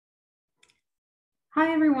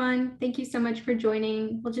Hi, everyone. Thank you so much for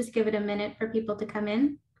joining. We'll just give it a minute for people to come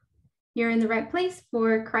in. You're in the right place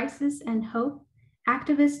for Crisis and Hope,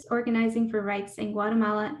 activists organizing for rights in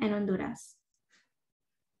Guatemala and Honduras.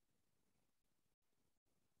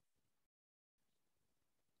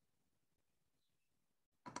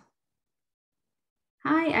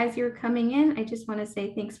 Hi, as you're coming in, I just want to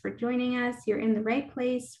say thanks for joining us. You're in the right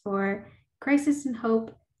place for Crisis and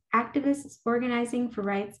Hope, activists organizing for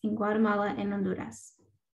rights in Guatemala and Honduras.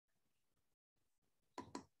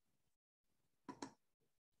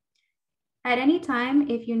 At any time,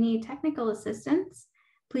 if you need technical assistance,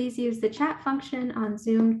 please use the chat function on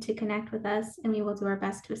Zoom to connect with us, and we will do our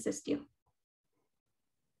best to assist you.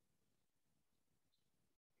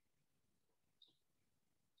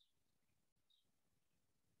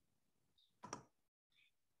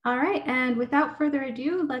 All right, and without further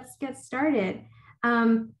ado, let's get started.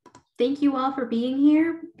 Thank you all for being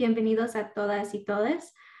here. Bienvenidos a todas y todos.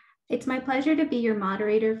 It's my pleasure to be your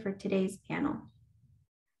moderator for today's panel.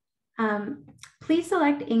 Please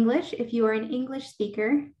select English if you are an English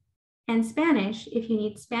speaker, and Spanish if you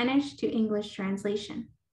need Spanish to English translation.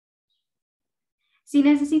 Si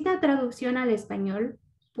necesita traducción al español,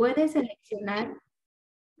 puede seleccionar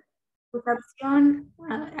su opción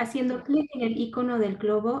haciendo clic en el icono del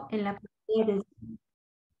globo en la pantalla de Zoom.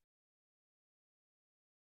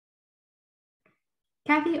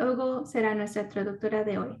 Kathy Ogle será nuestra traductora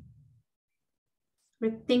de hoy.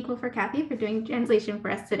 We're thankful for Kathy for doing translation for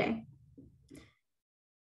us today.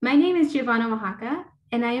 My name is Giovana Oaxaca,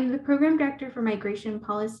 and I am the Program Director for Migration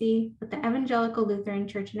Policy with the Evangelical Lutheran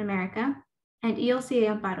Church in America and ELCA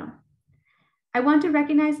Amparo. I want to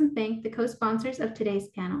recognize and thank the co-sponsors of today's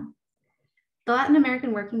panel: the Latin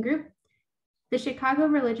American Working Group, the Chicago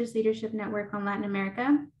Religious Leadership Network on Latin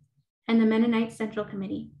America, and the Mennonite Central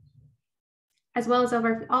Committee, as well as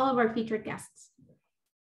all of our featured guests.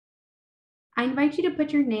 I invite you to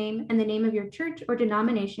put your name and the name of your church or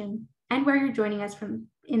denomination and where you're joining us from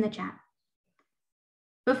in the chat.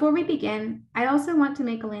 Before we begin, I also want to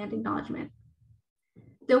make a land acknowledgement.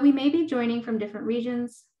 Though we may be joining from different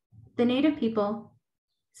regions, the Native people,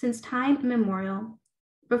 since time immemorial,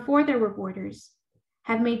 before there were borders,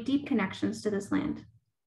 have made deep connections to this land.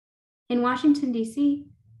 In Washington, D.C.,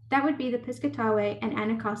 that would be the Piscataway and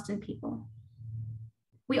Anacostan people.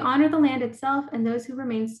 We honor the land itself and those who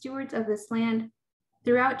remain stewards of this land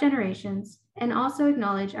throughout generations, and also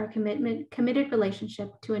acknowledge our committed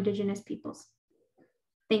relationship to Indigenous peoples.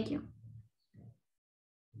 Thank you.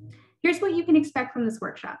 Here's what you can expect from this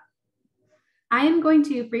workshop. I am going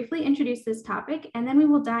to briefly introduce this topic, and then we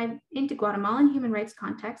will dive into Guatemalan human rights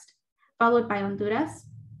context, followed by Honduras,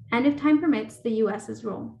 and if time permits, the US's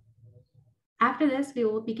role. After this, we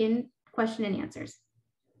will begin question and answers.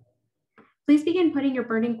 Please begin putting your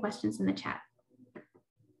burning questions in the chat.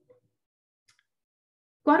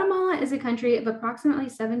 Guatemala is a country of approximately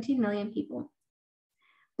 17 million people,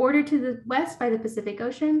 bordered to the west by the Pacific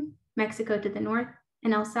Ocean, Mexico to the north,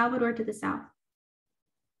 and El Salvador to the south.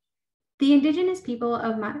 The indigenous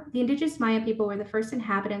Maya people were the first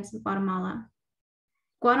inhabitants of Guatemala.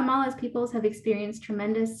 Guatemala's peoples have experienced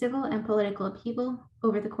tremendous civil and political upheaval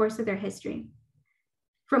over the course of their history.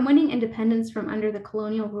 From winning independence from under the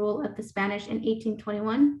colonial rule of the Spanish in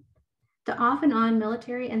 1821, to off and on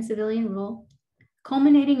military and civilian rule,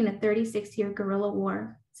 culminating in a 36-year guerrilla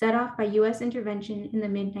war set off by US intervention in the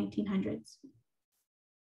mid-1900s.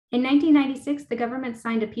 In 1996, the government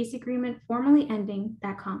signed a peace agreement formally ending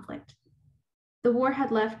that conflict. The war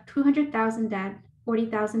had left 200,000 dead,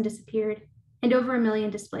 40,000 disappeared, and over 1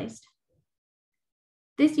 million displaced.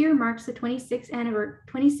 This year marks the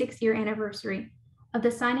 26th-year anniversary of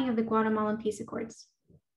the signing of the Guatemalan Peace Accords.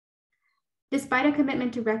 Despite a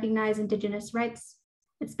commitment to recognize Indigenous rights,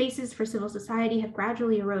 its bases for civil society have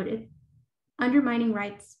gradually eroded, undermining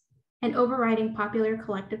rights and overriding popular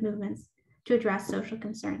collective movements to address social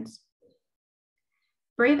concerns.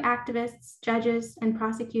 Brave activists, judges, and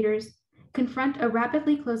prosecutors confront a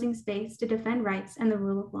rapidly closing space to defend rights and the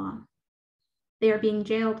rule of law. They are being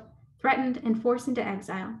jailed, threatened, and forced into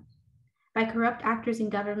exile by corrupt actors in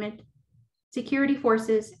government, security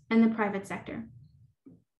forces, and the private sector.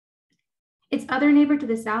 Its other neighbor to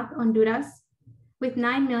the south, Honduras, with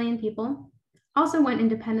 9 million people, also won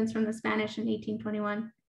independence from the Spanish in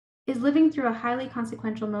 1821, is living through a highly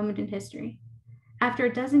consequential moment in history, after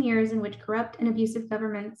a dozen years in which corrupt and abusive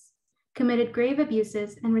governments committed grave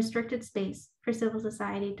abuses and restricted space for civil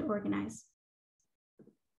society to organize.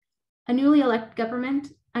 A newly elected government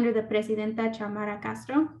under the Presidenta Xiomara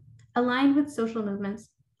Castro, aligned with social movements,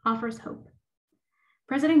 offers hope.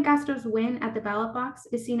 President Castro's win at the ballot box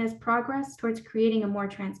is seen as progress towards creating a more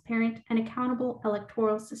transparent and accountable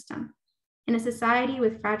electoral system in a society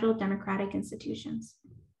with fragile democratic institutions.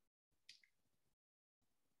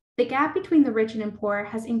 The gap between the rich and poor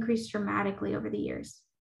has increased dramatically over the years,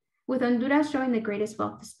 with Honduras showing the greatest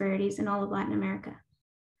wealth disparities in all of Latin America.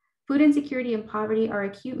 Food insecurity and poverty are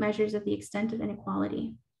acute measures of the extent of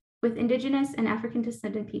inequality, with indigenous and African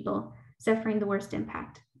descendant people suffering the worst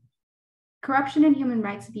impact. Corruption and human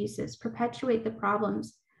rights abuses perpetuate the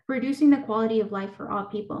problems, reducing the quality of life for all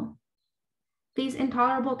people. These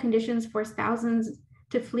intolerable conditions force thousands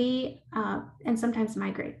to flee and sometimes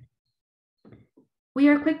migrate. We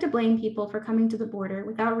are quick to blame people for coming to the border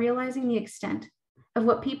without realizing the extent of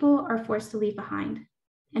what people are forced to leave behind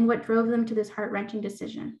and what drove them to this heart-wrenching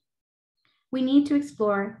decision. We need to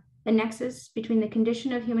explore the nexus between the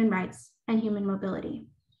condition of human rights and human mobility.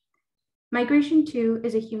 Migration, too,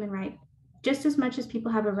 is a human right, just as much as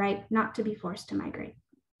people have a right not to be forced to migrate.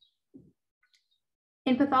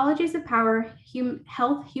 In Pathologies of Power,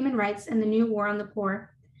 Health, Human Rights, and the New War on the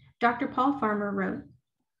Poor, Dr. Paul Farmer wrote,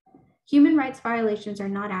 "Human rights violations are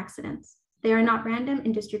not accidents. They are not random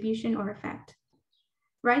in distribution or effect.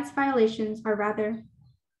 Rights violations are rather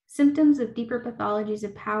symptoms of deeper pathologies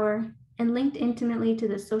of power and linked intimately to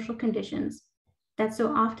the social conditions that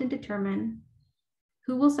so often determine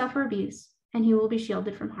who will suffer abuse and who will be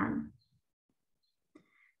shielded from harm."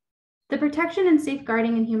 The protection and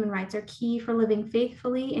safeguarding in human rights are key for living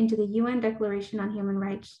faithfully into the UN Declaration on Human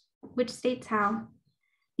Rights, which states how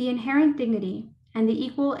the inherent dignity and the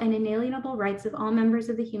equal and inalienable rights of all members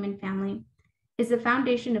of the human family is the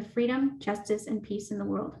foundation of freedom, justice, and peace in the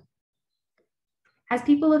world. As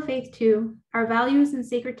people of faith too, our values and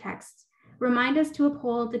sacred texts remind us to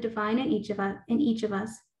uphold the divine in each of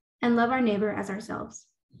us and love our neighbor as ourselves.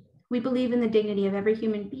 We believe in the dignity of every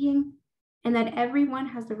human being and that everyone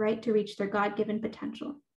has the right to reach their God-given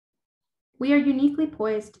potential. We are uniquely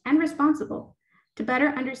poised and responsible to better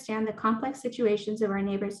understand the complex situations of our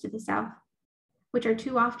neighbors to the south, which are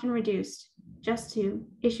too often reduced just to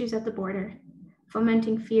issues at the border,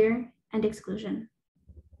 fomenting fear and exclusion.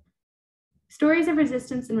 Stories of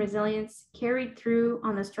resistance and resilience carried through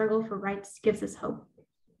on the struggle for rights gives us hope.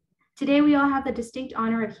 Today, we all have the distinct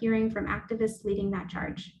honor of hearing from activists leading that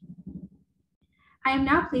charge. I am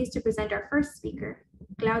now pleased to present our first speaker,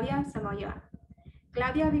 Claudia Samayoa.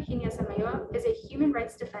 Claudia Virginia Samayoa is a human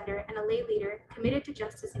rights defender and a lay leader committed to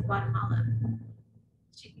justice in Guatemala.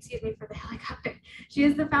 Excuse me for the helicopter. She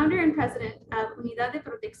is the founder and president of Unidad de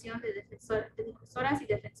Protección de Defensoras y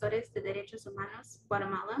Defensores de Derechos Humanos,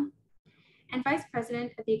 Guatemala, and vice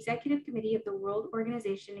president of the executive committee of the World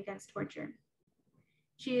Organization Against Torture.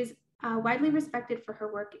 She is widely respected for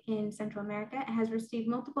her work in Central America and has received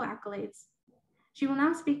multiple accolades. She will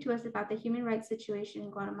now speak to us about the human rights situation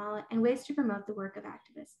in Guatemala and ways to promote the work of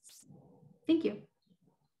activists. Thank you.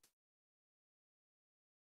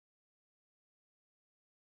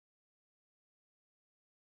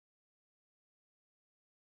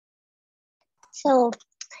 So,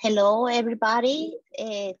 hello everybody.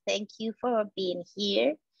 Thank you for being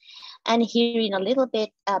here and hearing a little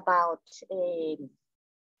bit about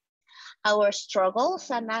our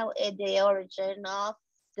struggles and now the origin of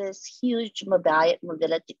this huge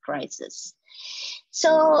mobility crisis.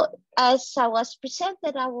 So as I was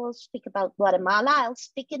presented, I will speak about Guatemala. I'll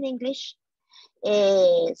speak in English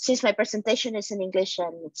since my presentation is in English,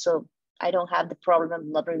 and so I don't have the problem of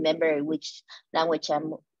not remembering which language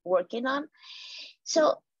I'm working on.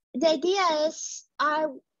 So the idea is I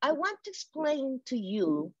want to explain to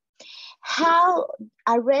you how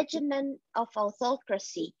a regimen of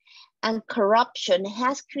autocracy and corruption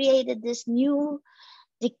has created this new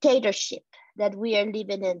dictatorship that we are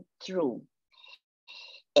living in through.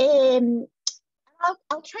 I'll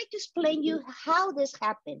try to explain you how this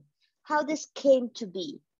happened, how this came to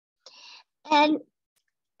be. And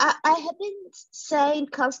I have been saying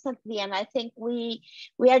constantly, and I think we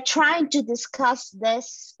are trying to discuss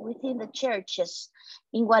this within the churches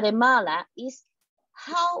in Guatemala, is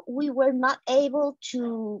how we were not able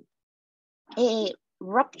to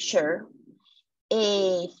rupture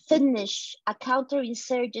finish a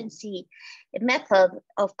counterinsurgency method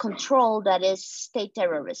of control that is state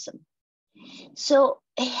terrorism. So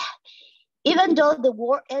even though the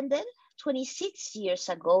war ended 26 years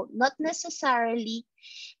ago, not necessarily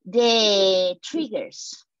the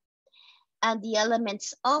triggers and the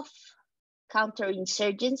elements of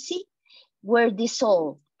counterinsurgency were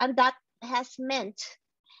dissolved. And that has meant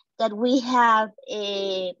that we have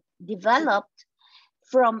developed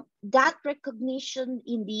from that recognition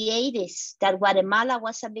in the 80s that Guatemala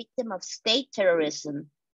was a victim of state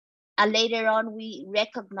terrorism And later on, we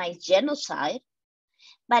recognized genocide.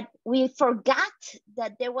 But we forgot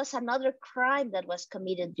that there was another crime that was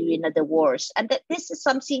committed during the wars. And that this is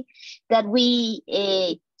something that we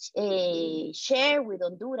share with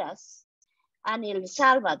Honduras and El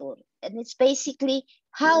Salvador. And it's basically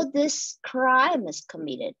how this crime is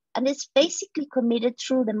committed. And it's basically committed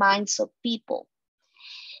through the minds of people.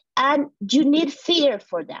 And you need fear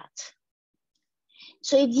for that.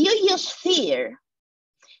 So if you use fear,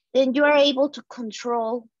 then you are able to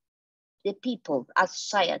control the people, a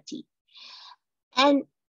society. And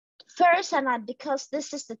first, and because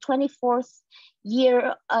this is the 24th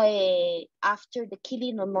year after the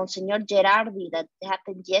killing of Monsignor Gerardi that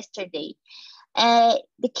happened yesterday,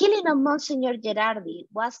 the killing of Monsignor Gerardi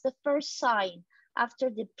was the first sign after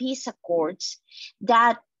the peace accords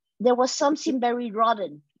that there was something very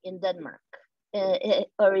rotten in Denmark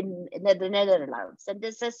or in the Netherlands. And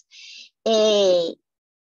this is the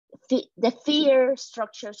fear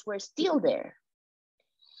structures were still there.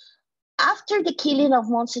 After the killing of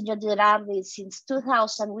Monsignor Gerardi since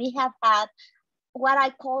 2000, we have had what I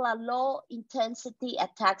call a low intensity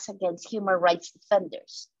attacks against human rights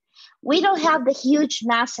defenders. We don't have the huge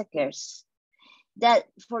massacres that,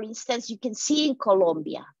 for instance, you can see in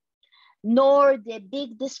Colombia, nor the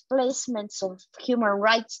big displacements of human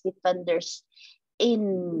rights defenders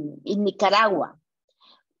in Nicaragua.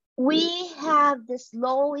 We have this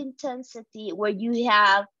low intensity where you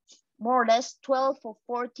have more or less 12 or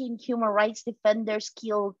 14 human rights defenders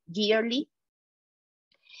killed yearly.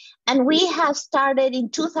 And we have started in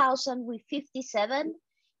 2000 with 57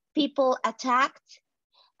 people attacked.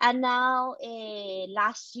 And now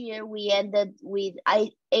last year we ended with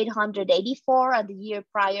 884, and the year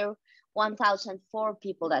prior, 1,004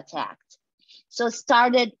 people attacked. So it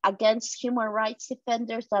started against human rights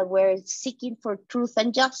defenders that were seeking for truth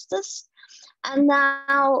and justice. And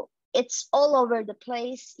now it's all over the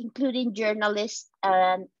place, including journalists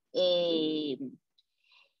and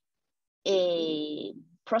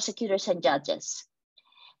prosecutors and judges.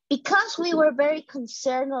 Because we were very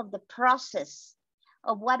concerned of the process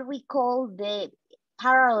of what we call the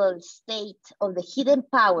parallel state of the hidden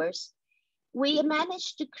powers, we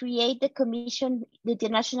managed to create the commission, the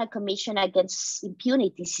International Commission Against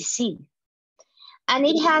Impunity, CICIG. And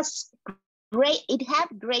it had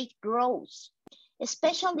great growth,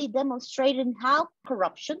 especially demonstrating how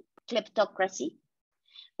corruption, kleptocracy,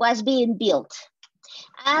 was being built.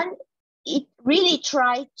 And it really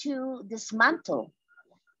tried to dismantle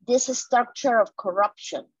this structure of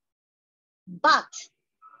corruption. But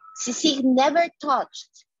CICIG never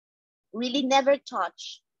touched, really never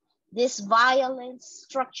touched, this violent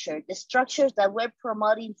structure, the structures that were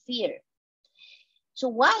promoting fear. So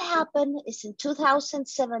what happened is in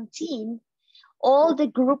 2017, all the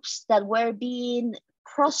groups that were being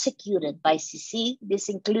prosecuted by CICIG, this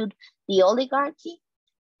include the oligarchy,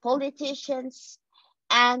 politicians,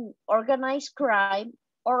 and organized crime,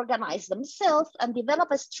 organized themselves and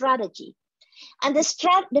develop a strategy. And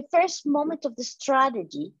the first moment of the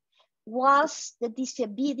strategy was the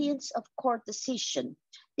disobedience of court decision.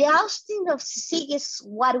 The ousting of CICIG is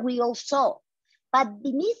what we all saw, but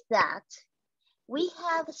beneath that, we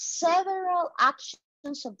have several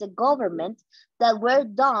actions of the government that were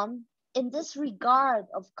done in disregard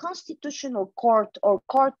of constitutional court or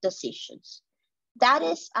court decisions. That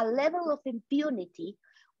is a level of impunity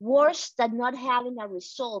worse than not having a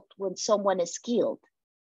result when someone is killed.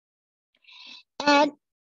 And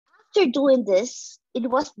after doing this, it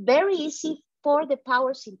was very easy for the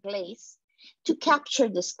powers in place to capture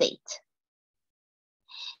the state.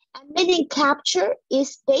 And meaning capture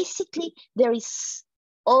is basically there is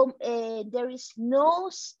no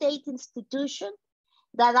state institution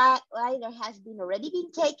that either has been already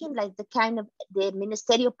been taken, like the kind of the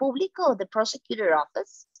Ministerio Público or the prosecutor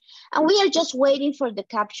office, and we are just waiting for the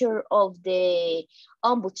capture of the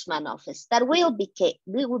ombudsman office that will be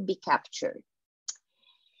captured.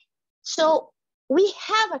 So we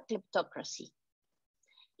have a kleptocracy.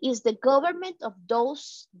 Is the government of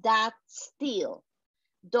those that steal,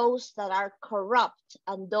 those that are corrupt,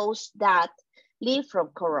 and those that live from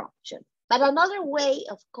corruption. But another way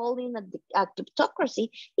of calling a kleptocracy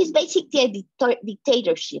is basically a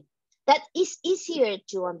dictatorship that is easier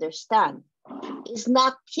to understand. It's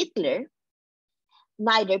not Hitler,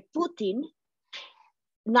 neither Putin,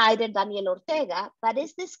 neither Daniel Ortega, but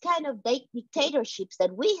it's this kind of dictatorships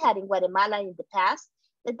that we had in Guatemala in the past,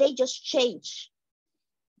 that they just change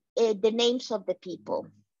the names of the people.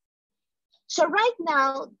 So right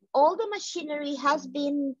now, all the machinery has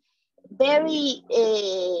been very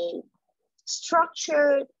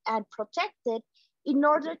structured and protected in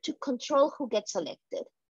order to control who gets elected.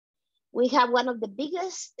 We have one of the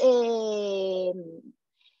biggest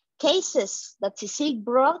cases that CICIG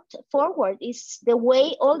brought forward is the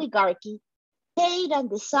way oligarchy paid and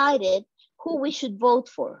decided who we should vote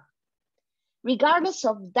for. Regardless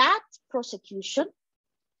of that prosecution,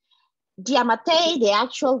 Diamate, the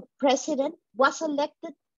actual president, was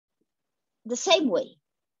elected the same way,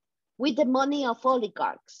 with the money of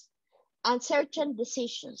oligarchs and certain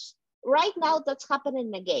decisions. Right now, that's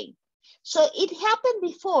happening again. So it happened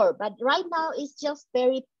before, but right now it's just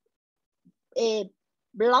very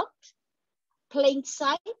blunt, plain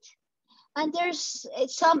sight. And there's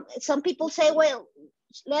some people say, well,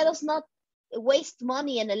 let us not waste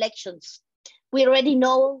money in elections. We already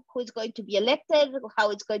know who is going to be elected, how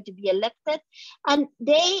it's going to be elected. And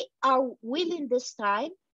they are willing this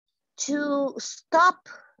time to stop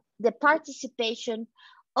the participation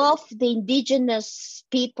of the indigenous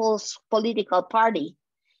people's political party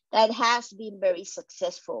that has been very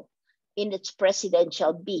successful in its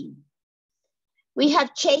presidential bid. We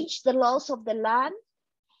have changed the laws of the land.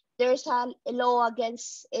 There's a law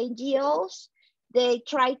against NGOs. They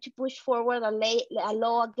try to push forward a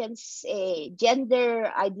law against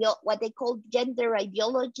what they call gender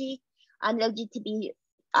ideology and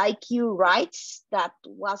LGBTIQ rights that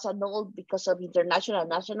was annulled because of international and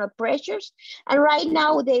national pressures. And right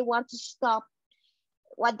now they want to stop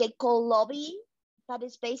what they call lobbying. That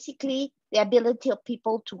is basically the ability of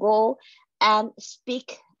people to go and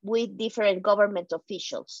speak with different government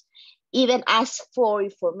officials. Even ask for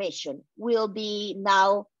information will be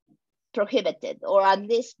now prohibited, or at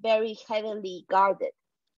least very heavily guarded.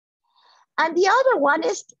 And the other one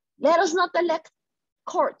is, let us not elect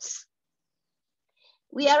courts.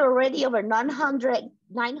 We are already over 900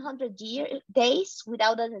 days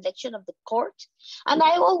without an election of the court. And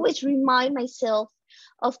I always remind myself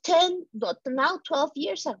of 12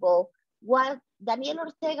 years ago, when Daniel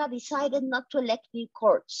Ortega decided not to elect new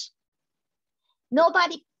courts.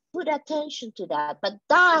 Nobody put attention to that, but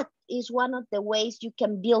that is one of the ways you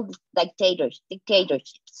can build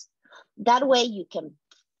dictatorships. That way you can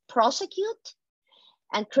prosecute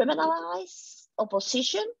and criminalize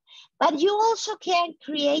opposition, but you also can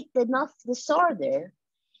create enough disorder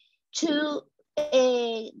to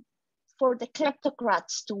for the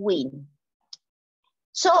kleptocrats to win.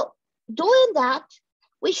 So doing that,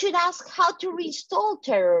 we should ask how to restore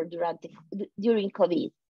terror during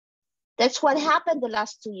COVID. That's what happened the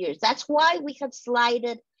last 2 years. That's why we have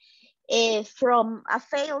slided from a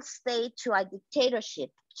failed state to a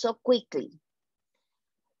dictatorship so quickly.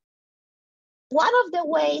 One of the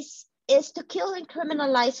ways is to kill and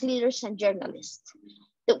criminalize leaders and journalists.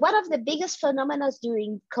 One of the biggest phenomena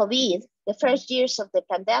during COVID, the first years of the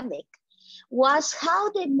pandemic, was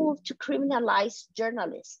how they moved to criminalize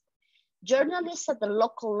journalists at the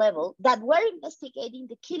local level that were investigating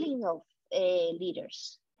the killing of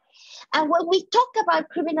leaders. And when we talk about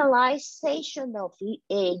criminalization of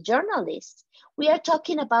journalists, we are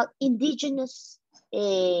talking about indigenous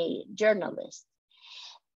journalists.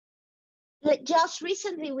 Just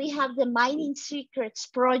recently, we have the Mining Secrets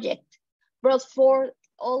Project brought forth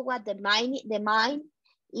all what the mine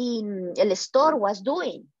in El Estor was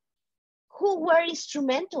doing. Who were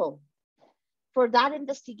instrumental for that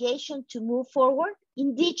investigation to move forward?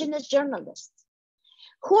 Indigenous journalists.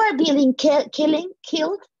 Who are being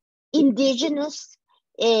killed? Indigenous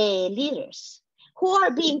leaders. Who are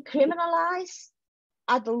being criminalized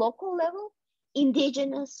at the local level?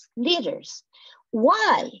 Indigenous leaders.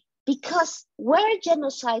 Why? Because where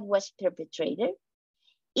genocide was perpetrated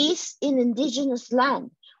is in indigenous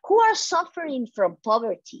land. Who are suffering from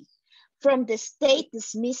poverty, from the state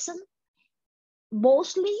dismissal?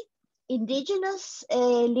 Mostly indigenous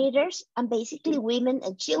leaders, and basically women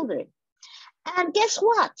and children. And guess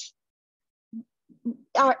what?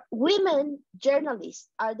 Our women journalists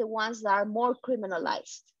are the ones that are more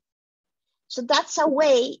criminalized. So that's a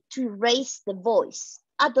way to raise the voice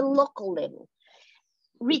at the local level.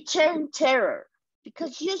 Return terror,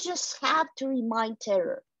 because you just have to remind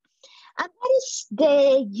terror. And that is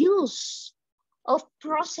the use of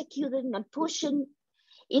prosecuting and pushing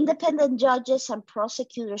independent judges and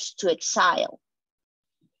prosecutors to exile,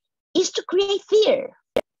 is to create fear.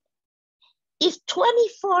 If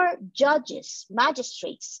 24 judges,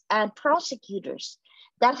 magistrates, and prosecutors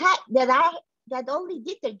that only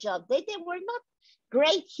did their job, they were not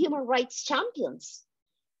great human rights champions.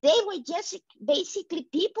 They were just basically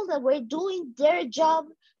people that were doing their job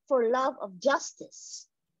for love of justice.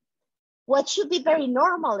 What should be very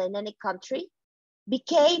normal in any country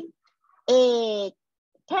became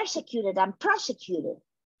persecuted and prosecuted.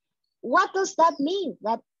 What does that mean?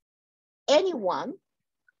 That anyone,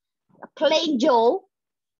 a plain Joe,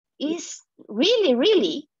 is really,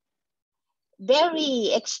 really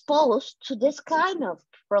very exposed to this kind of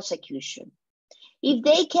prosecution. If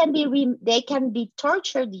they can be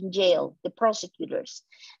tortured in jail, the prosecutors,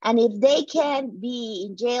 and if they can be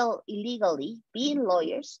in jail illegally, being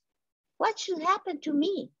lawyers, what should happen to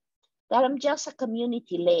me? That I'm just a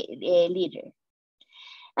community leader.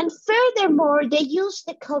 And furthermore, they use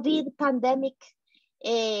the COVID pandemic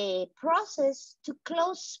process to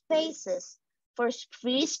close spaces for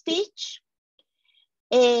free speech,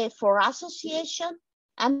 for association,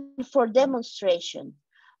 and for demonstration,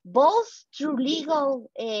 both through legal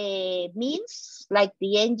means like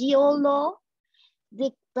the NGO law,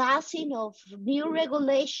 the passing of new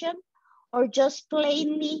regulation, or just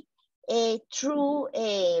plainly through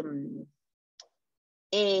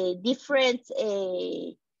different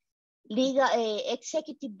legal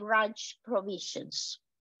executive branch provisions.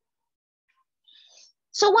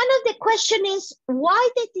 So one of the questions is, why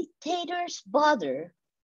did dictators bother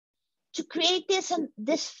to create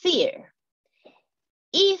this fear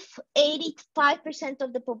if 85%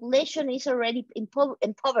 of the population is already in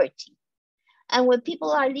poverty? And when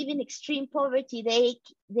people are living extreme poverty,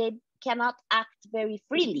 they cannot act very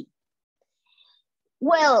freely.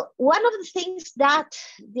 Well, one of the things that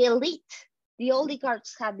the elite, the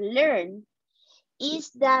oligarchs have learned is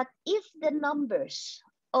that if the numbers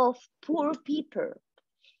of poor people,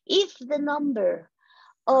 if the number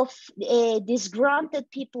of disgruntled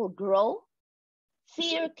people grow,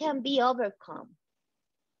 fear can be overcome.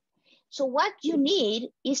 So what you need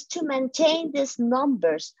is to maintain these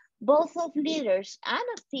numbers, both of leaders and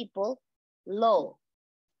of people, low.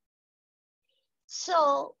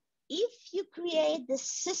 So if you create the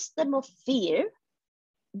system of fear,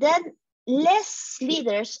 then less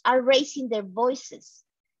leaders are raising their voices.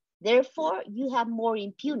 Therefore, you have more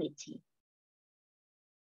impunity.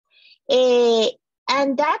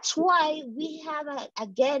 And that's why we have,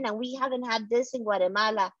 again, and we haven't had this in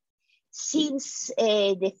Guatemala since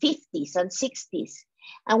the 50s and 60s.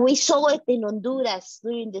 And we saw it in Honduras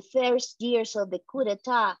during the first years of the coup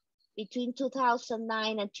d'etat between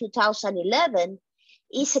 2009 and 2011,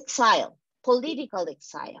 is exile, political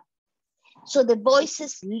exile. So the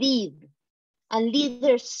voices leave, and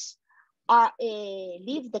leaders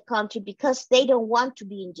leave the country because they don't want to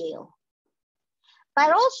be in jail.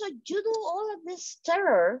 But also, you do all of this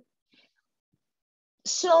terror,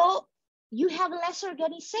 so you have less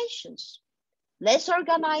organizations, less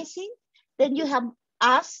organizing, then you have,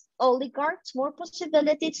 as oligarchs, more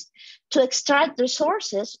possibilities to extract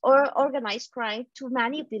resources or organize crime to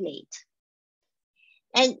manipulate.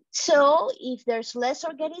 And so if there's less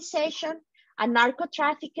organization, a narco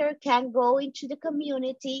trafficker can go into the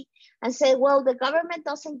community and say, well, the government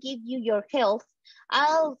doesn't give you your health,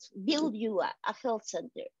 I'll build you a health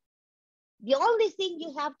center. The only thing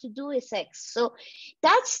you have to do is X. So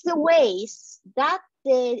that's the ways that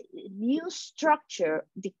the new structure,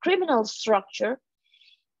 the criminal structure,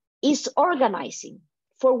 is organizing,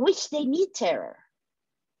 for which they need terror.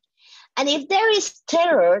 And if there is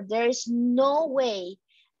terror, there is no way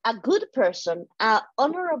a good person, an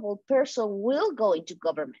honorable person will go into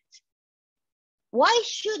government. Why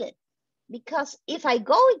should it? Because if I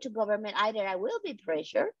go into government, either I will be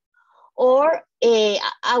pressured or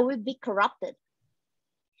I will be corrupted.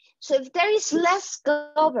 So if there is less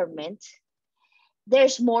government,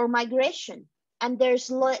 there's more migration and there's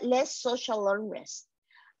less social unrest.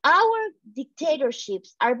 Our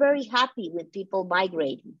dictatorships are very happy with people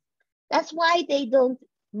migrating. That's why they don't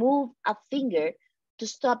move a finger to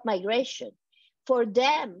stop migration. For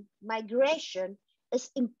them, migration is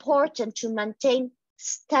important to maintain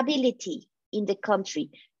stability in the country,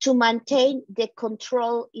 to maintain the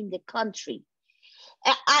control in the country.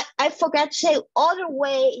 I forgot to say other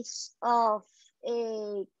ways of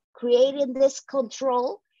creating this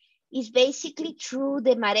control is basically through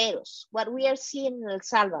the mareros, what we are seeing in El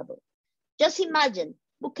Salvador. Just imagine,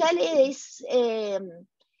 Bukele is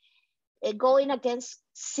going against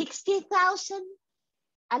 60,000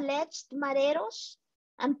 alleged mareros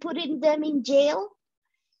and putting them in jail.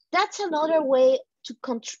 That's another way to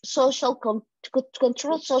control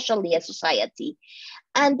socially a society.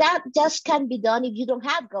 And that just can be done if you don't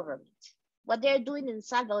have government. What they're doing in El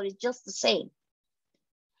Salvador is just the same.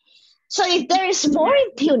 So if there is more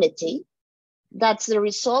impunity, that's the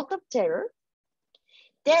result of terror,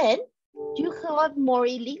 then you have more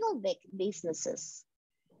illegal businesses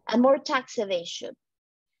and more tax evasion.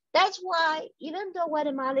 That's why, even though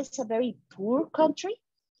Guatemala is a very poor country,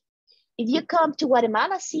 if you come to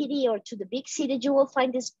Guatemala City or to the big city, you will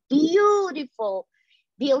find these beautiful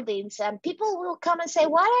buildings, and people will come and say,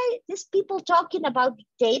 why are these people talking about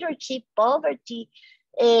dictatorship, poverty?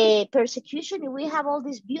 persecution, if we have all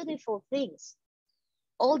these beautiful things,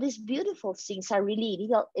 all these beautiful things are really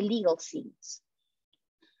illegal things.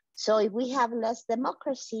 So if we have less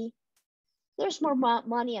democracy, there's more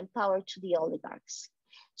money and power to the oligarchs.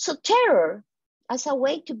 So terror as a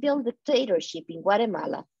way to build dictatorship in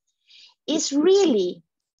Guatemala is really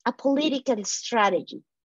a political strategy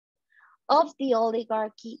of the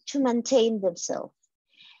oligarchy to maintain themselves.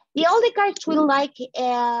 The oligarchs will like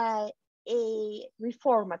a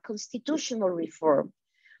reform, a constitutional reform,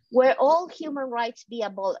 where all human rights be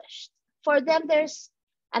abolished. For them, there's,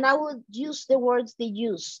 and I would use the words they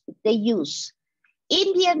use.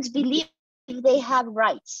 Indians believe they have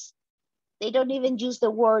rights. They don't even use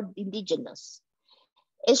the word indigenous.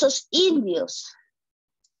 Esos indios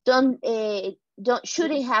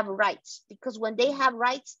shouldn't have rights, because when they have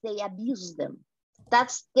rights, they abuse them.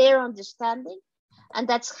 That's their understanding, and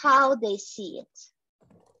that's how they see it.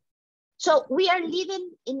 So we are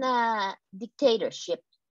living in a dictatorship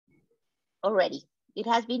already. It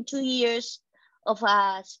has been 2 years of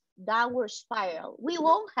a downward spiral. We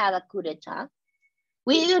won't have a coup d'etat.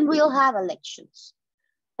 We even will have elections,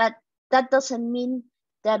 but that doesn't mean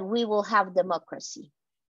that we will have democracy.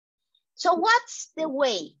 So what's the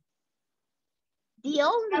way? The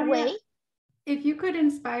only way. If you could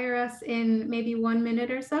inspire us in maybe 1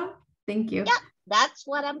 minute or so, thank you. Yeah, that's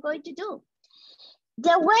what I'm going to do.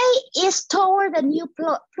 The way is toward a new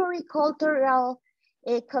pluricultural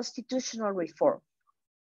constitutional reform.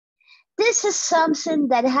 This is something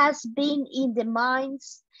that has been in the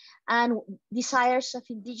minds and desires of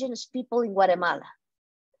indigenous people in Guatemala.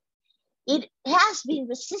 It has been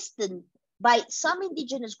resisted by some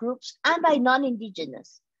indigenous groups and by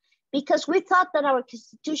non-indigenous, because we thought that our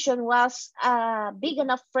constitution was a big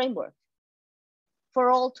enough framework for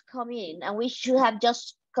all to come in, and we should have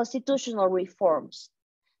just constitutional reforms.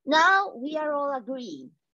 Now we are all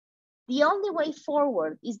agreeing the only way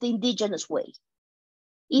forward is the indigenous way.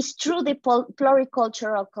 It's through the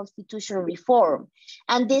pluricultural constitutional reform.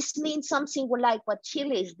 And this means something like what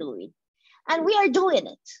Chile is doing. And we are doing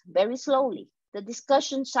it very slowly. The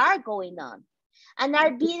discussions are going on and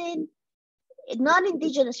are being,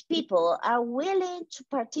 non-indigenous people are willing to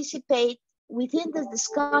participate within this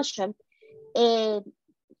discussion. We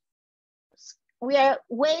are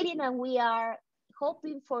waiting and we are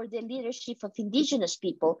hoping for the leadership of indigenous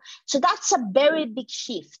people. So that's a very big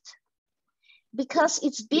shift, because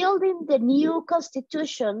it's building the new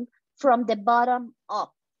constitution from the bottom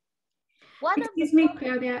up. Excuse me,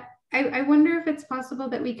 Claudia. I wonder if it's possible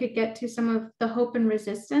that we could get to some of the hope and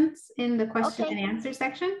resistance in the question and answer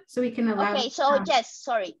section, so we can allow. Okay, so yes,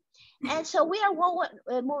 sorry. And so we are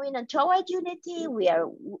moving on toward unity. We are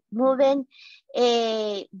moving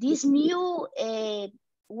these new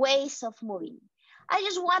ways of moving. I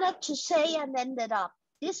just wanted to say and end it up.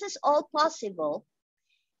 This is all possible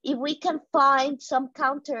if we can find some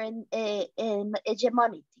counter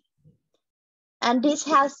hegemony. And this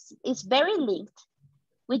is very linked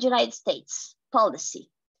with United States policy,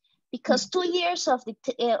 because 2 years of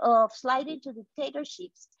sliding to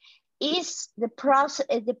dictatorships is the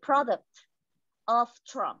product of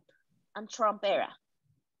Trump and Trump era.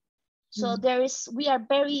 So we are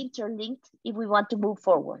very interlinked if we want to move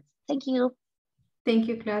forward. Thank you. Thank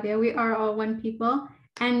you, Claudia. We are all one people.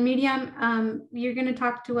 And Miriam, you're going to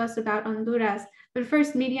talk to us about Honduras. But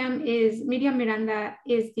first, Miriam Miranda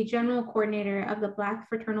is the general coordinator of the Black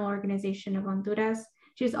Fraternal Organization of Honduras.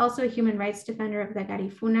 She's also a human rights defender of the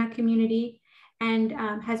Garifuna community, and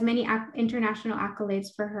has many international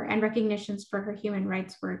accolades for her and recognitions for her human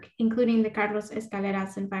rights work, including the Carlos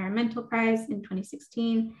Escaleras Environmental Prize in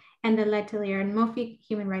 2016 and the Letelier and Mofi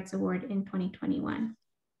Human Rights Award in 2021.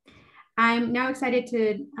 I'm now excited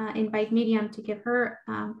to invite Miriam to give her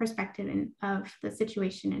perspective of the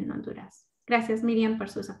situation in Honduras. Gracias, Miriam, por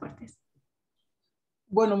sus aportes.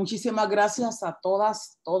 Bueno, muchísimas gracias a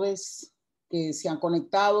todas, todos que se han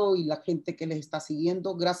conectado y la gente que les está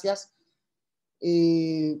siguiendo. Gracias.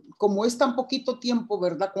 Como es tan poquito tiempo,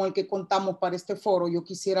 ¿verdad?, con el que contamos para este foro, yo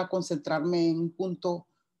quisiera concentrarme en un punto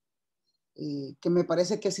que me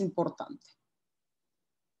parece que es importante.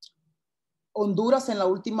 Honduras en la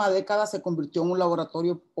última década se convirtió en un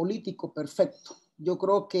laboratorio político perfecto. Yo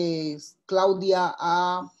creo que Claudia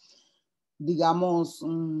ha, digamos,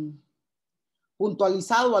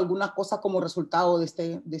 puntualizado algunas cosas como resultado de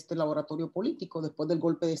este laboratorio político después del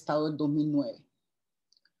golpe de Estado del 2009.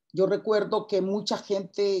 Yo recuerdo que mucha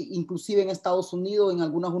gente, inclusive en Estados Unidos, en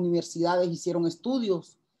algunas universidades hicieron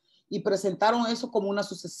estudios y presentaron eso como una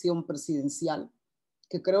sucesión presidencial,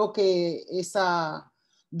 que creo que esa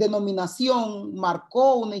denominación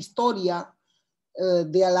marcó una historia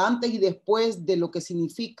de adelante y después de lo que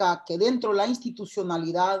significa que dentro de la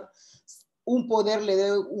institucionalidad un poder le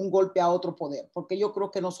dé un golpe a otro poder, porque yo creo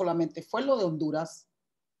que no solamente fue lo de Honduras,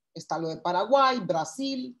 está lo de Paraguay,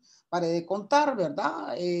 Brasil, para de contar,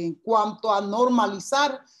 ¿verdad? En cuanto a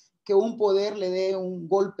normalizar que un poder le dé un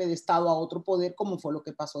golpe de Estado a otro poder, como fue lo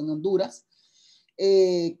que pasó en Honduras,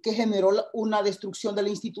 que generó una destrucción de la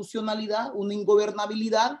institucionalidad, una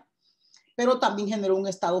ingobernabilidad, pero también generó un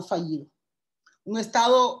Estado fallido. Un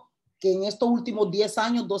Estado que en estos últimos 10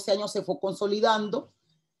 años, 12 años se fue consolidando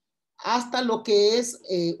hasta lo que es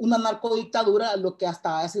una narcodictadura, lo que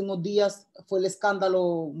hasta hace unos días fue el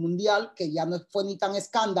escándalo mundial, que ya no fue ni tan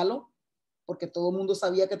escándalo, porque todo el mundo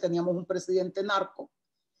sabía que teníamos un presidente narco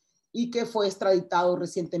y que fue extraditado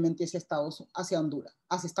recientemente hacia Honduras,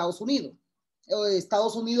 hacia Estados Unidos.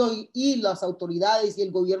 Estados Unidos y las autoridades y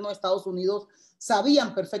el gobierno de Estados Unidos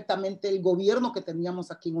sabían perfectamente el gobierno que teníamos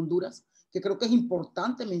aquí en Honduras, que creo que es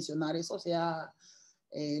importante mencionar eso, o sea,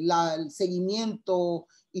 el seguimiento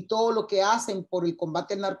y todo lo que hacen por el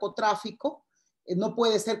combate al narcotráfico, no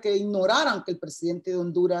puede ser que ignoraran que el presidente de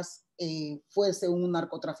Honduras fuese un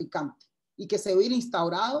narcotraficante y que se hubiera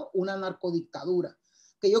instaurado una narcodictadura,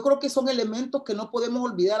 que yo creo que son elementos que no podemos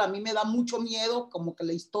olvidar. A mí me da mucho miedo como que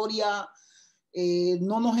la historia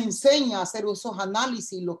no nos enseña a hacer esos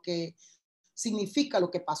análisis, lo que significa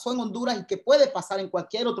lo que pasó en Honduras y que puede pasar en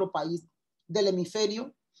cualquier otro país del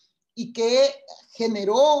hemisferio, y que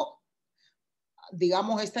generó,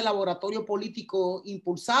 digamos, este laboratorio político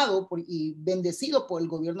impulsado y bendecido por el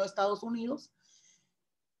gobierno de Estados Unidos,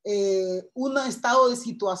 un estado de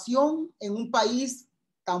situación en un país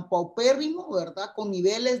tan paupérrimo, ¿verdad? Con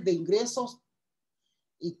niveles de ingresos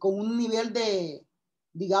y con un nivel de,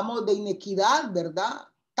 digamos, de inequidad, ¿verdad?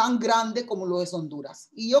 Tan grande como lo es Honduras.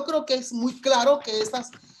 Y yo creo que es muy claro que esta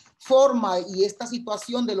forma y esta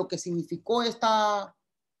situación de lo que significó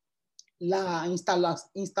la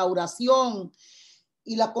instauración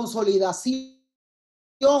y la consolidación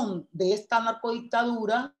de esta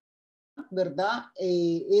narcodictadura, ¿verdad?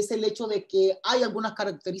 Es el hecho de que hay algunas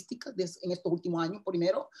características en estos últimos años.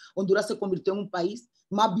 Primero, Honduras se convirtió en un país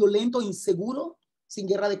más violento e inseguro, sin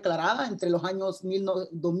guerra declarada, entre los años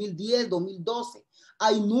 2010, 2012.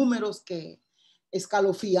 Hay números que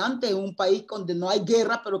escalofriantes en un país donde no hay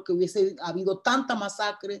guerra, pero que hubiese habido tanta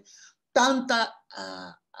masacre, tanta,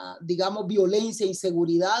 digamos, violencia e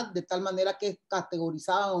inseguridad, de tal manera que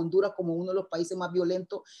categorizaba a Honduras como uno de los países más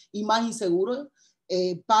violentos y más inseguros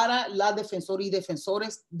para las defensoras y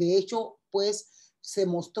defensores. De hecho, pues se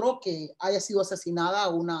mostró que haya sido asesinada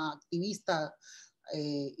una activista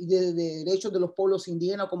de derechos de los pueblos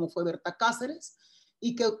indígenas como fue Berta Cáceres,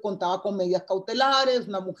 y que contaba con medidas cautelares,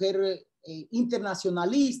 una mujer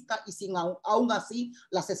internacionalista, y aún así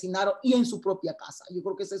la asesinaron y en su propia casa. Yo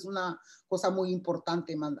creo que esa es una cosa muy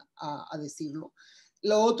importante a decirlo.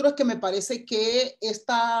 Lo otro es que me parece que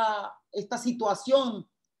esta situación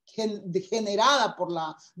generada por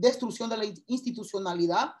la destrucción de la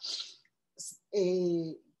institucionalidad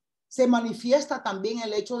se manifiesta también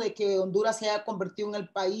el hecho de que Honduras se haya convertido en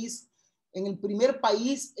el primer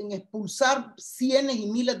país en expulsar cientos y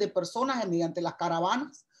miles de personas mediante las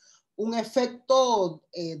caravanas. Un efecto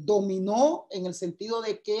dominó en el sentido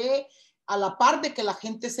de que a la par de que la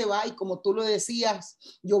gente se va, y como tú lo decías,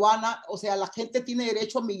 Giovana, o sea, la gente tiene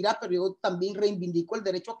derecho a migrar, pero yo también reivindico el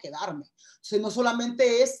derecho a quedarme. O sea, no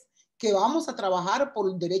solamente es que vamos a trabajar por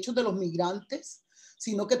los derechos de los migrantes,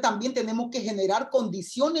 sino que también tenemos que generar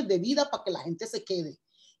condiciones de vida para que la gente se quede.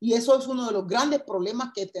 Y eso es uno de los grandes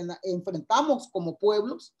problemas que enfrentamos como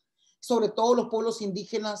pueblos, sobre todo los pueblos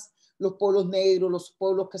indígenas, los pueblos negros, los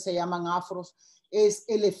pueblos que se llaman afros. Es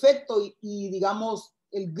el efecto y digamos,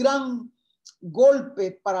 el gran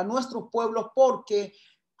golpe para nuestros pueblos, porque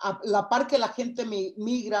a la par que la gente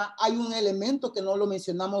migra, hay un elemento que no lo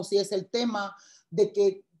mencionamos, y es el tema de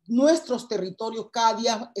que nuestros territorios cada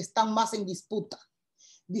día están más en disputa.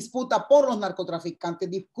 Disputa por los narcotraficantes,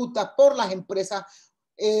 disputa por las empresas,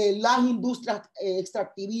 las industrias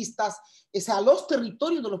extractivistas. O sea, los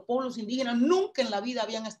territorios de los pueblos indígenas nunca en la vida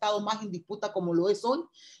habían estado más en disputa como lo es hoy,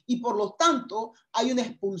 y por lo tanto hay una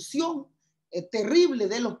expulsión terrible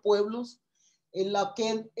de los pueblos, en la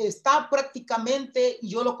que está prácticamente,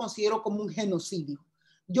 yo lo considero como un genocidio.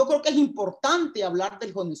 Yo creo que es importante hablar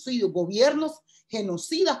del genocidio, gobiernos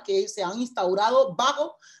genocidas que se han instaurado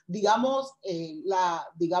bajo, digamos,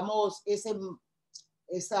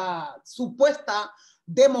 esa supuesta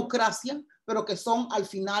democracia, pero que son al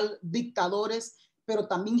final dictadores, pero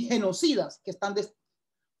también genocidas, que están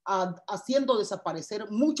haciendo desaparecer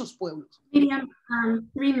muchos pueblos. Miriam,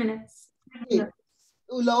 3 minutes. Sí.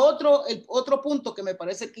 el otro punto que me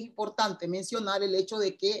parece que es importante mencionar, el hecho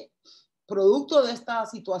de que producto de esta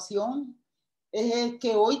situación es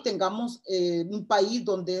que hoy tengamos un país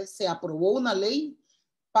donde se aprobó una ley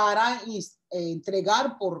para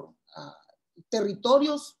entregar por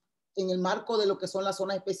territorios en el marco de lo que son las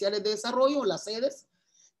zonas especiales de desarrollo, las sedes,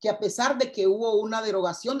 que a pesar de que hubo una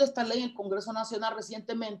derogación de esta ley en el Congreso Nacional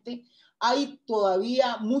recientemente, hay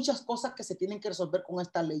todavía muchas cosas que se tienen que resolver con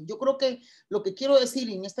esta ley. Yo creo que lo que quiero decir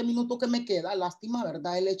en este minuto que me queda, lástima,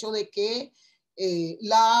 ¿verdad? El hecho de que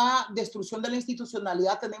la destrucción de la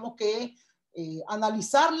institucionalidad tenemos que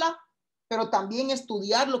analizarla, pero también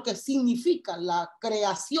estudiar lo que significa la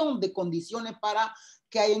creación de condiciones para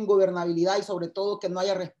que haya ingobernabilidad y sobre todo que no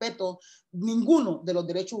haya respeto ninguno de los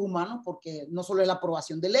derechos humanos, porque no solo es la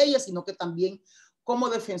aprobación de leyes, sino que también como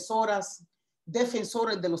defensores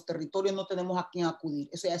de los territorios no tenemos a quién acudir.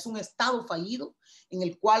 O sea, es un Estado fallido en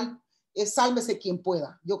el cual es sálvese quien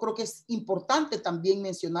pueda. Yo creo que es importante también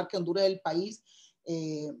mencionar que Honduras es el país,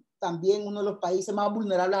 también uno de los países más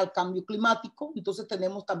vulnerables al cambio climático, entonces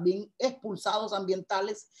tenemos también expulsados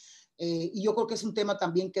ambientales, y yo creo que es un tema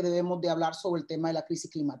también que debemos de hablar sobre el tema de la crisis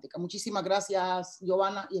climática. Muchísimas gracias,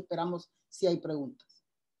 Giovana, y esperamos si hay preguntas.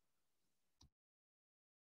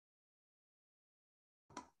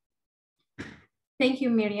 Thank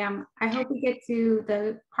you, Miriam. I hope we get to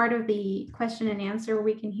the part of the question and answer where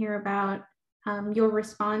we can hear about your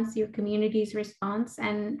response, your community's response,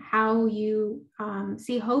 and how you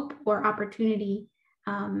see hope or opportunity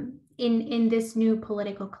in this new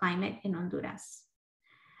political climate in Honduras.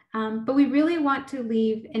 But we really want to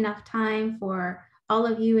leave enough time for all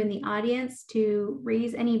of you in the audience to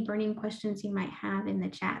raise any burning questions you might have in the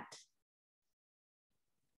chat.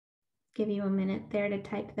 Give you a minute there to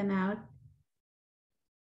type them out.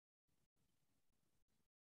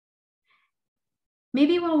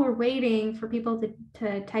 Maybe while we're waiting for people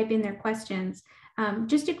to type in their questions,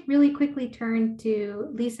 just to really quickly turn to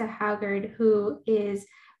Lisa Haugaard, who is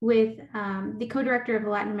with the co-director of the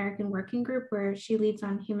Latin American Working Group, where she leads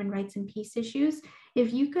on human rights and peace issues.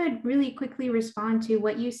 If you could really quickly respond to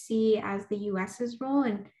what you see as the US's role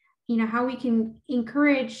and how we can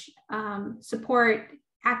encourage, support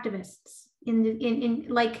activists in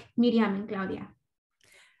like Miriam and Claudia.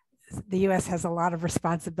 The U.S. has a lot of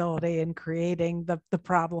responsibility in creating the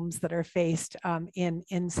problems that are faced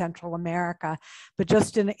in Central America. But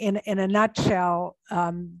just in a nutshell,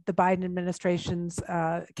 the Biden administration's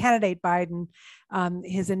candidate Biden,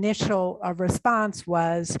 his initial response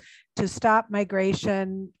was to stop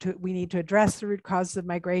migration. We need to address the root causes of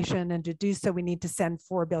migration, and to do so, we need to send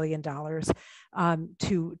 $4 billion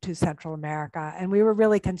to Central America. And we were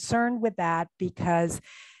really concerned with that because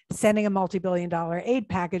sending a multi-billion-dollar aid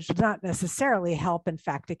package does not necessarily help. In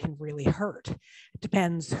fact, it can really hurt. It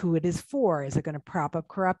depends who it is for. Is it going to prop up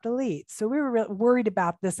corrupt elites? So we were worried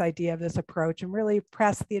about this idea of this approach and really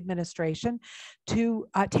pressed the administration to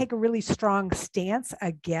take a really strong stance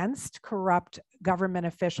against corrupt government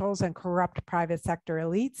officials and corrupt private sector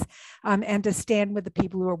elites, and to stand with the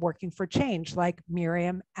people who are working for change, like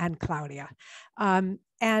Miriam and Claudia.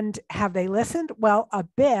 And have they listened? Well, a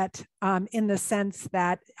bit, in the sense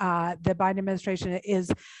that the Biden administration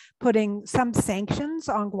is putting some sanctions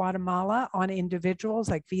on Guatemala, on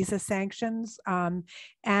individuals, like visa sanctions,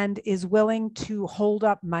 and is willing to hold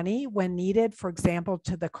up money when needed, for example,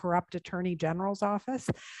 to the corrupt attorney general's office.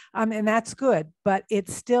 And that's good, but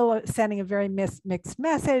it's still sending a very mixed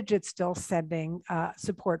message. It's still sending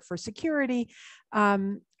support for security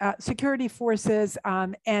forces.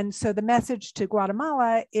 And so the message to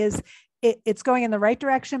Guatemala is it's going in the right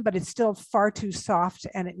direction, but it's still far too soft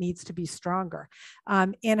and it needs to be stronger.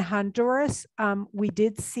 In Honduras, we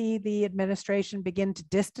did see the administration begin to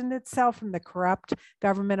distance itself from the corrupt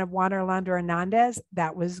government of Juan Orlando Hernandez.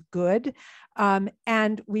 That was good.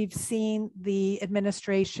 And we've seen the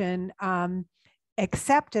administration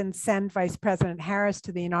accept and send Vice President Harris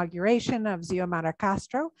to the inauguration of Xiomara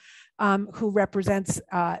Castro, who represents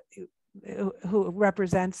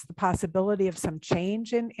the possibility of some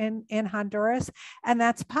change in Honduras, and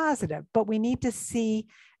that's positive. But we need to see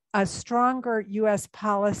a stronger U.S.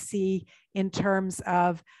 policy in terms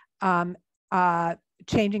of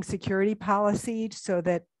changing security policy so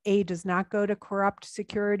that aid does not go to corrupt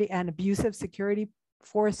security and abusive security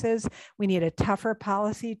forces. We need a tougher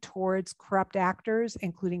policy towards corrupt actors,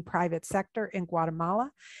 including private sector in Guatemala.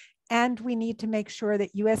 And we need to make sure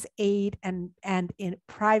that U.S. aid and in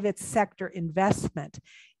private sector investment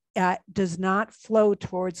does not flow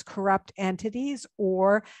towards corrupt entities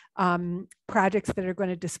or projects that are going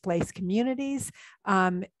to displace communities.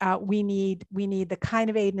 We need the kind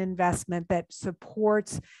of aid and investment that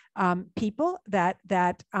supports people, that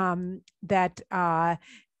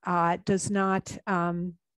does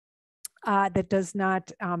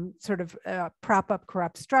not sort of prop up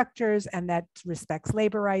corrupt structures, and that respects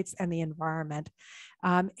labor rights and the environment.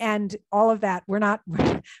 And all of that,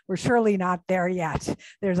 we're surely not there yet.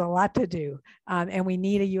 There's a lot to do. And we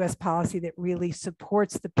need a US policy that really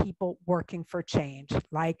supports the people working for change,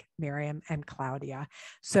 like Miriam and Claudia.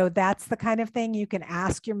 So that's the kind of thing you can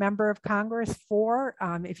ask your member of Congress for.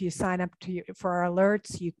 If you sign up for our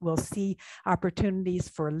alerts, you will see opportunities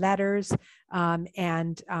for letters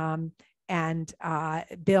and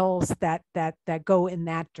bills that go in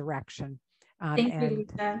that direction. Thank you,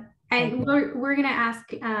 Lisa. And we're going to ask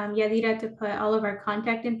Yadira to put all of our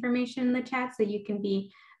contact information in the chat so you can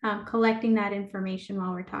be collecting that information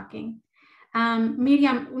while we're talking.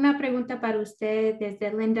 Miriam, una pregunta para usted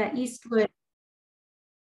desde Linda Eastwood.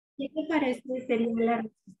 ¿Qué te parece sería la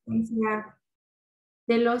resistencia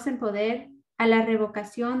de los en poder a la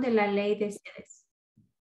revocación de la ley de sedes?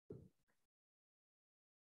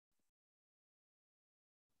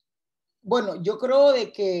 Bueno, yo creo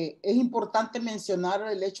de que es importante mencionar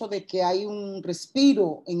el hecho de que hay un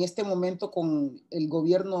respiro en este momento con el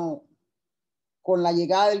gobierno, con la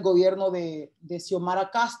llegada del gobierno de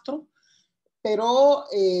Xiomara Castro, pero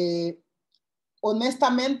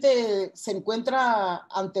honestamente se encuentra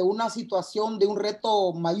ante una situación de un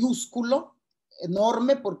reto mayúsculo,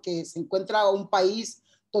 enorme, porque se encuentra un país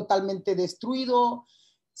totalmente destruido,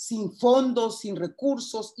 sin fondos, sin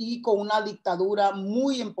recursos y con una dictadura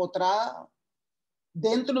muy empotrada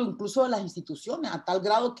dentro incluso de las instituciones, a tal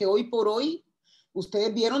grado que hoy por hoy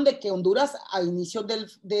ustedes vieron de que Honduras a inicios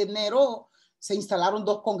de enero se instalaron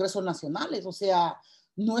 2 congresos nacionales. O sea,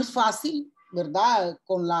 no es fácil, ¿verdad?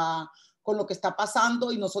 Con lo que está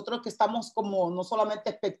pasando, y nosotros que estamos como no solamente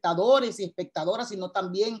espectadores y espectadoras, sino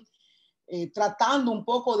también tratando un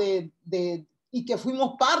poco y que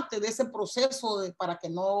fuimos parte de ese proceso para que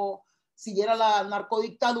no siguiera la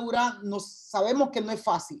narcodictadura, sabemos que no es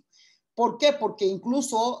fácil. ¿Por qué? Porque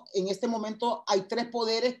incluso en este momento hay 3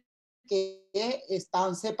 poderes que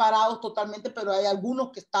están separados totalmente, pero hay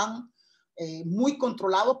algunos que están muy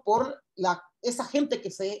controlados por esa gente que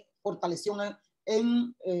se fortaleció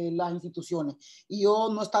en las instituciones. Y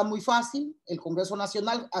no está muy fácil. El Congreso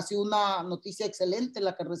Nacional ha sido una noticia excelente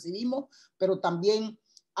la que recibimos, pero también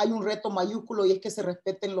hay un reto mayúsculo, y es que se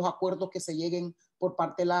respeten los acuerdos que se lleguen por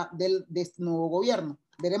parte de este nuevo gobierno.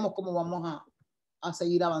 Veremos cómo vamos a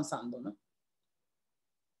seguir avanzando, ¿no?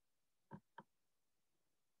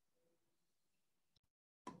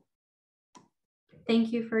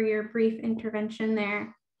 Thank you for your brief intervention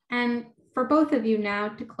there. And for both of you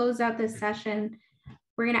now, to close out this session,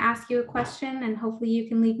 we're going to ask you a question, and hopefully you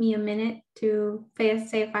can leave me a minute to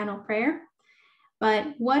say a final prayer.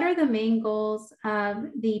 But what are the main goals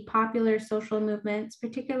of the popular social movements,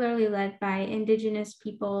 particularly led by Indigenous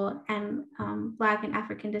people and Black and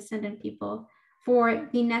African descendant people, for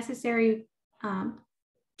the necessary,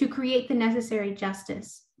 to create the necessary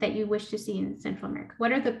justice that you wish to see in Central America?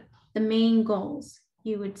 What are the main goals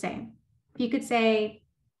you would say? If you could say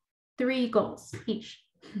 3 goals each.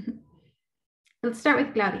 Let's start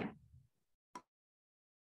with Claudia.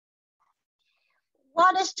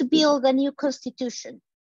 One is to build a new constitution.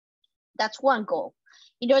 That's one goal.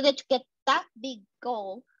 In order to get that big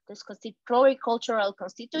goal, this pluricultural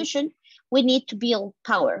constitution, we need to build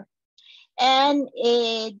power. And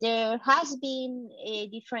there has been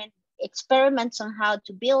different experiments on how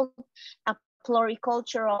to build a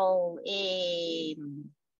pluricultural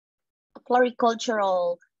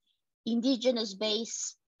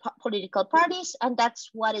indigenous-based political parties, and that's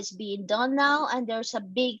what is being done now. And there's a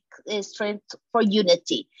big strength for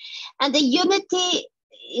unity, and the unity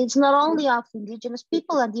is not only of indigenous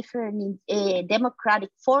people and different democratic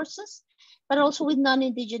forces, but also with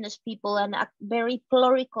non-indigenous people, and a very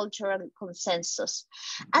pluricultural consensus.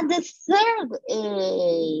 And the third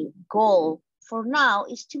goal for now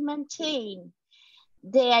is to maintain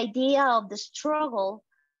the idea of the struggle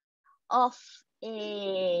of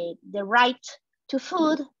the right to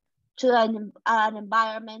food, to an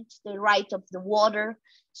environment, the right of the water.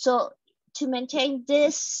 So to maintain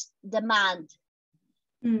this demand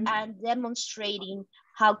and demonstrating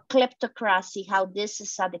how kleptocracy, how this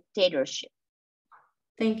is a dictatorship.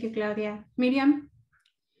 Thank you, Claudia. Miriam,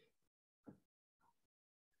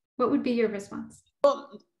 what would be your response?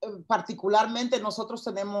 Particularmente nosotros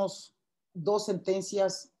tenemos 2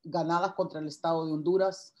 sentencias ganadas contra el Estado de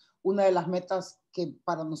Honduras. una de las metas que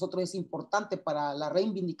para nosotros es importante para la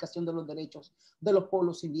reivindicación de los derechos de los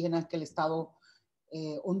pueblos indígenas, es que el Estado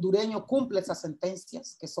hondureño cumple esas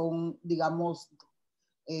sentencias que son, digamos,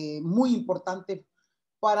 muy importantes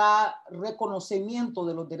para reconocimiento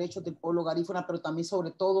de los derechos del pueblo garífuna, pero también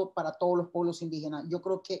sobre todo para todos los pueblos indígenas. Yo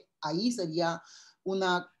creo que ahí sería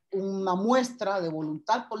una muestra de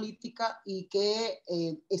voluntad política y que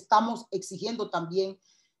estamos exigiendo también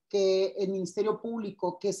que el Ministerio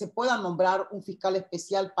Público, que se pueda nombrar un fiscal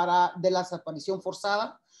especial de la desaparición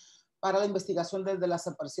forzada, para la investigación desde la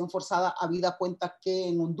desaparición forzada, habida cuenta que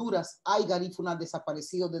en Honduras hay garífunas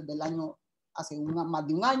desaparecidos desde el año, hace más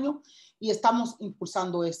de un año, y estamos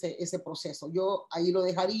impulsando ese proceso. Yo ahí lo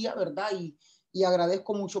dejaría, ¿verdad? Y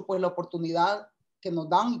agradezco mucho pues la oportunidad que nos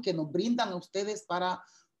dan y que nos brindan a ustedes para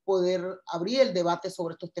poder abrir el debate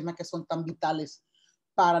sobre estos temas que son tan vitales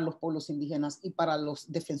para los pueblos indígenas y para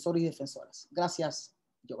los defensores y defensoras. Gracias,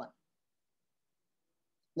 Giovana.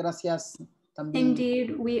 Gracias también.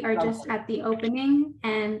 Indeed, we are just at the opening,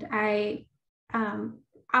 and I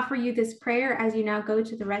offer you this prayer as you now go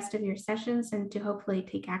to the rest of your sessions and to hopefully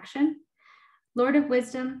take action. Lord of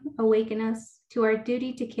wisdom, awaken us to our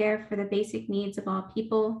duty to care for the basic needs of all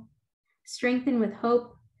people. Strengthen with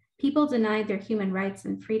hope people denied their human rights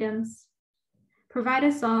and freedoms. Provide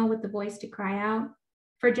us all with the voice to cry out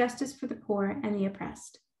for justice for the poor and the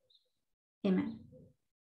oppressed. Amen.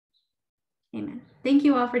 Amen. Thank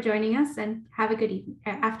you all for joining us, and have a good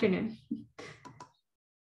afternoon.